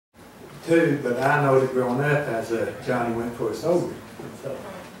too, but I know that growing up as Johnny went for a soldier. So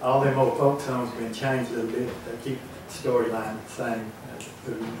all them old folk songs been changed a little bit. They keep the storyline the same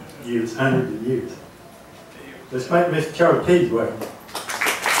through years, hundreds of years. Let's make Mr. Charlie Keys welcome.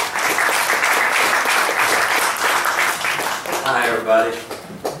 Hi everybody.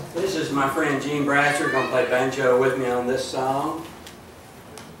 This is my friend Gene Bratcher going to play banjo with me on this song.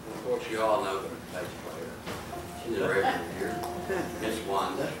 Of course you all know the bass player. She's a regular here. Miss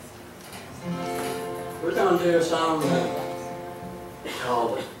Wanda. We're going to do a song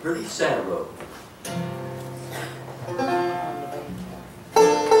called Pretty Sad Road.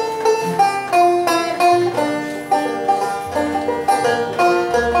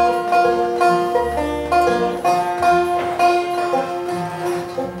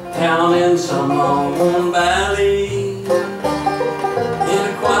 Down in some lone valley, in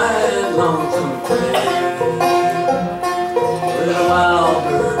a quiet, lonesome place, with a wild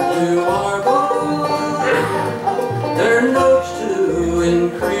bird to warble, their notes to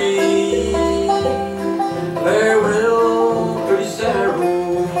increase. Farewell, pretty sad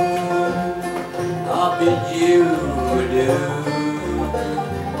road, I'll bid you adieu,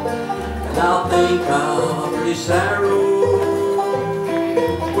 and I'll think of pretty sad road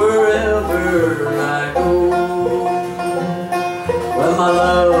wherever I go. Well, my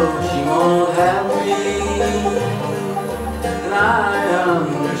love, she won't have me, and I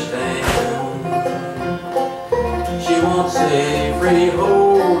understand. She won't say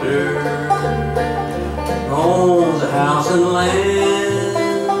freeholder owns a house and land.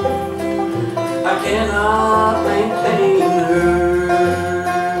 I cannot maintain her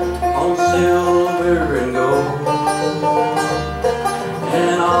on silver and gold,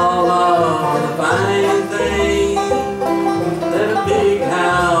 and all of the fine things that a big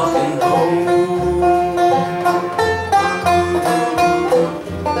house can hold.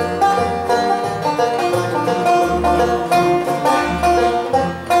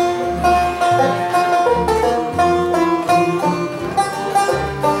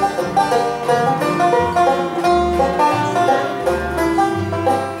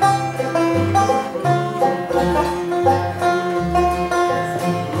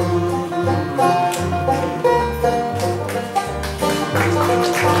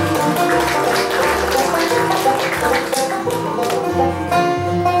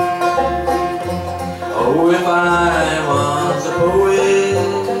 Oh, if I was a poet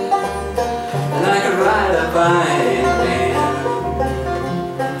and I could write a fine hand,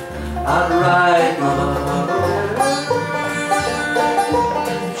 I'd write my love a letter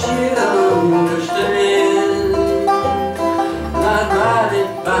she'd understand, and I'd write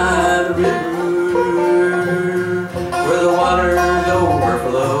it by the river where the waters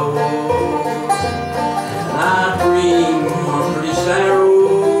overflow, and I'd dream of pretty sad road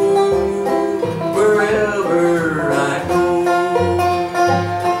wherever I go.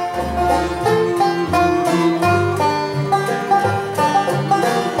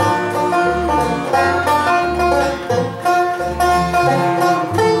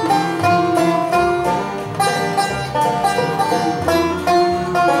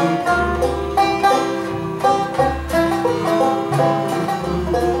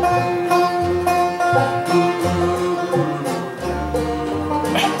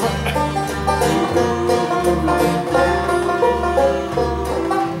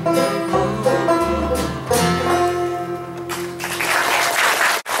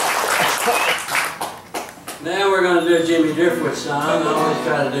 Now we're going to do a Jimmy Driftwood song. I always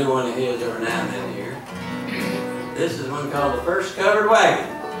try to do one of his every now and then here. This is one called The First Covered Wagon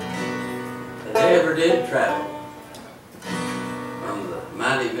That Ever Did Travel, from the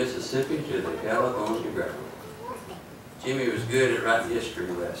mighty Mississippi to the California gravel. Jimmy was good at writing history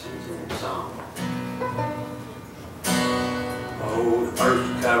lessons in the song. Oh, the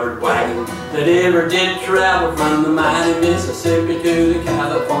first covered wagon that ever did travel from the mighty Mississippi to the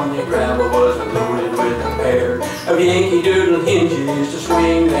California gravel was loaded with a pair of Yankee Doodle hinges to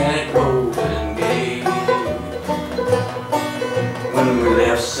swing that golden gate. When we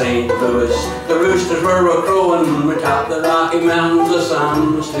left St. Louis, the roosters were a-crowing. We topped the Rocky Mountains, the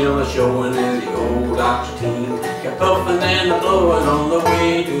sun was still a-showing, and the old ox team kept puffing and a-blowing on the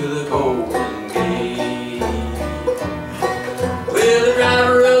way to the Golden Gate. Well, the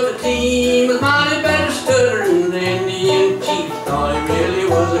driver of the team was mighty better stuttering. The Indian chief thought he really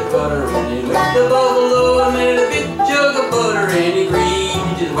was a cutter, and he looked the buffalo and made a big jug of butter, and he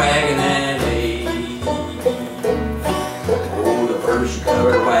greased his wagon and hay. Oh, the first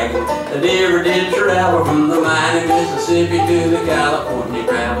covered wagon that ever did travel from the mighty Mississippi to the California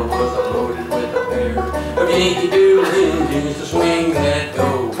gravel was loaded with a pair of Yankee Doodle hinges to swing that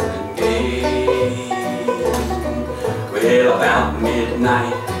golden gate. about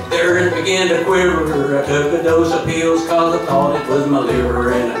midnight, the earth began to quiver. I took a dose of pills cause I thought it was my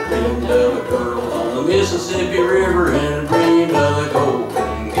liver, and I dreamed of a girl on the Mississippi River, and I dreamed of the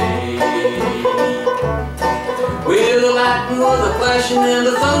Golden Gate. Well, the lightning was a-flashing and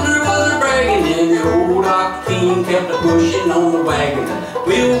the thunder was a-bragging, and the old Dr. King kept a-pushing on the wagon. The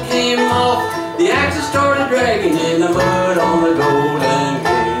wheel came off, the axle started dragging in the mud on the Golden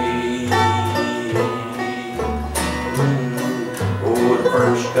Gate. Oh, the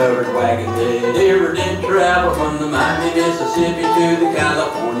first covered wagon that ever did travel from the mighty Mississippi to the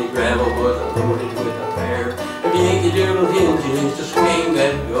California gravel was loaded with a pair of Yankee Doodle engines to swing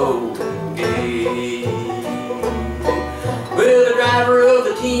that Golden Gate. Well, the driver of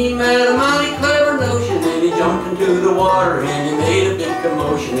the team had a mighty clever notion, and he jumped into the water and he made a big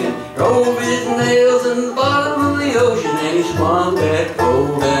commotion and drove his nails in the bottom of the ocean, and he swung that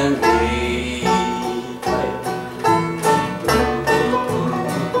Golden